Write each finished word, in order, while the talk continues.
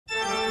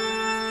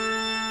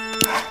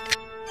You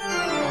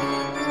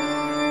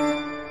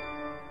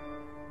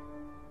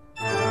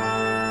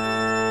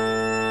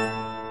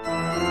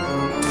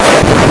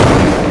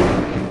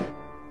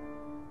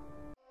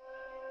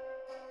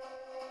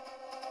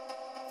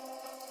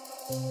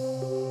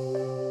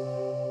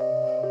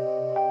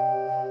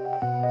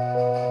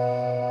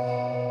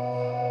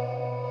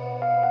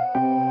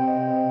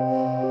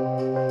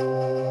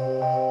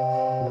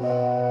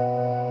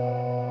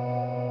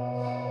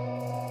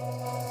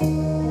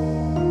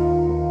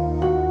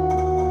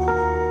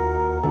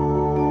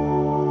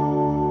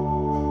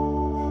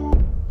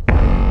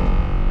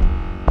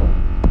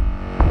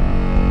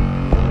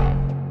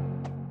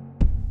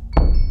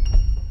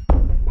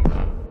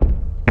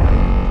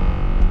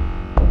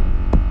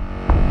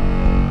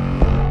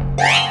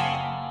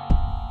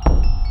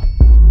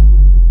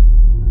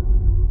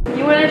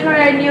want to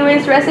try our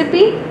newest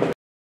recipe?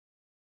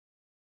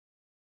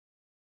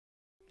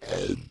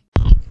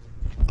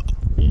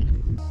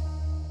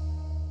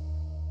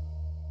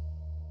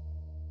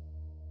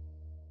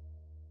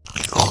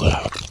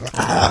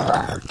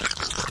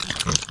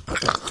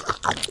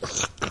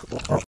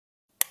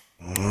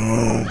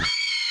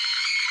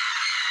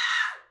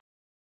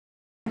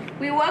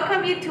 We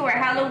welcome you to our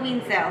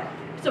Halloween sale.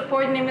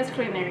 Support Nimitz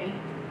Culinary.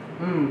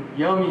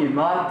 Yummy,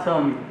 my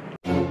tummy.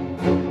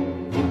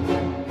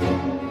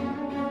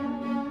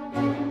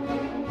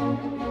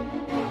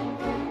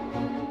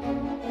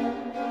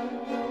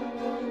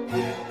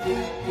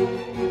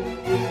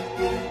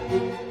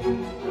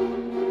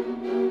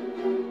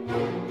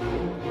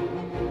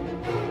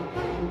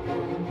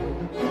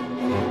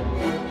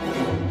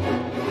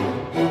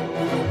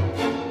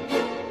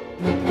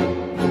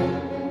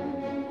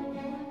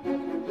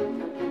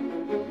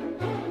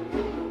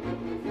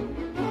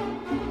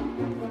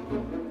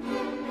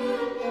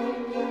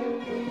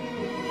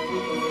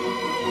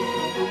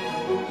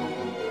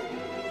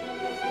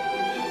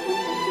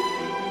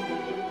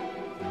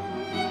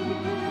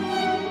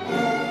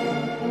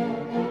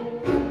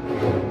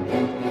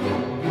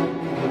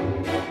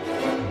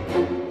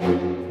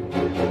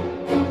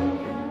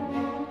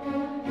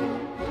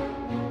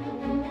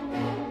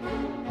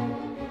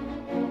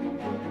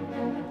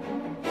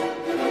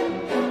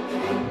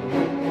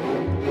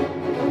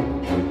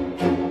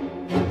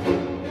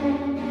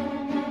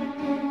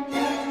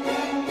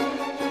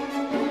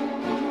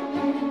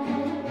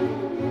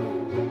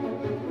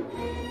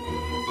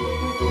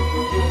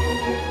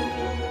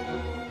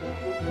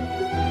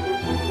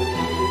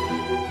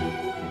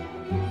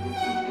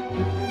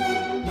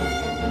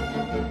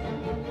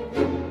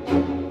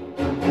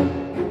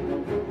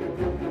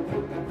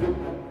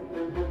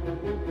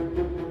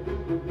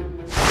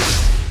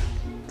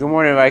 Good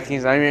morning,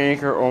 Vikings. I'm your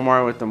anchor,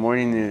 Omar, with the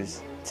morning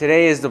news.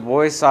 Today is the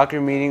boys' soccer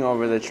meeting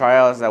over the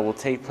tryouts that will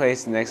take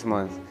place next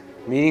month.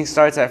 Meeting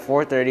starts at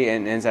 4:30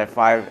 and ends at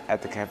 5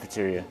 at the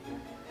cafeteria.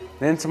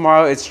 Then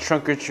tomorrow it's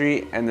trunk or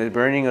treat and the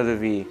burning of the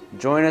V.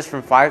 Join us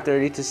from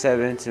 5:30 to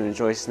 7 to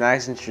enjoy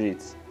snacks and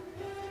treats.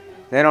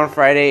 Then on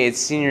Friday it's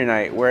senior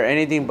night. Wear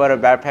anything but a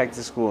backpack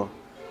to school.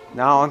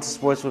 Now on to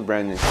sports with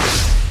Brandon.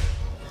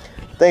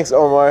 Thanks,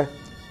 Omar.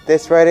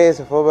 This Friday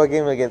is a football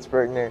game against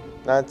Berkner.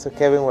 Now to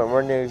Kevin with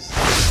more news.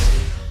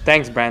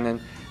 Thanks,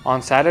 Brandon.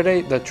 On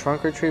Saturday, the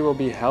trunk or treat will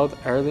be held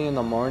early in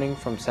the morning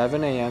from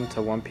 7 a.m.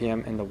 to 1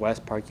 p.m. in the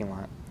West parking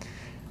lot.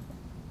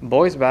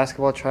 Boys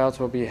basketball tryouts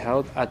will be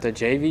held at the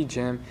JV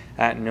gym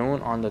at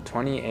noon on the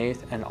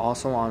 28th and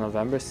also on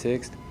November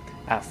 6th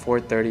at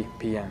 4:30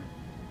 p.m.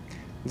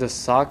 The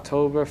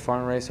Socktober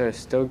fundraiser is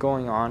still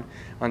going on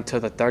until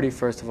the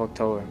 31st of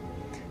October.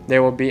 They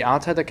will be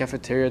outside the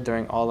cafeteria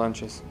during all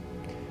lunches.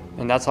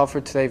 And that's all for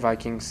today,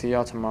 Vikings. See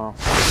y'all tomorrow.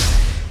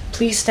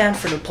 Please stand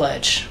for the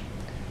pledge.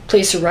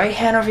 Place your right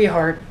hand over your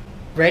heart.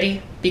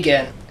 Ready,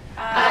 begin.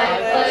 I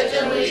pledge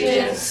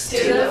allegiance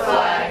to the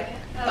flag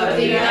of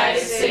the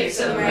United States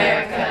of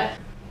America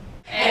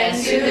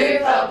and to the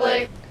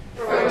republic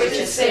for which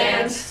it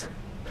stands,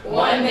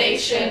 one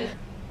nation,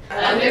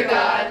 under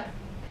God,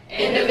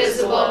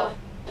 indivisible,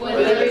 with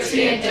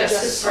liberty and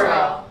justice for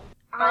all.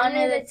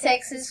 Honor the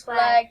Texas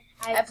flag.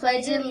 I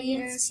pledge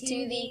allegiance to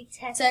the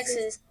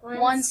Texas,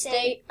 one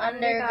state,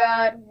 under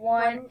God,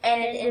 one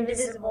and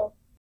indivisible.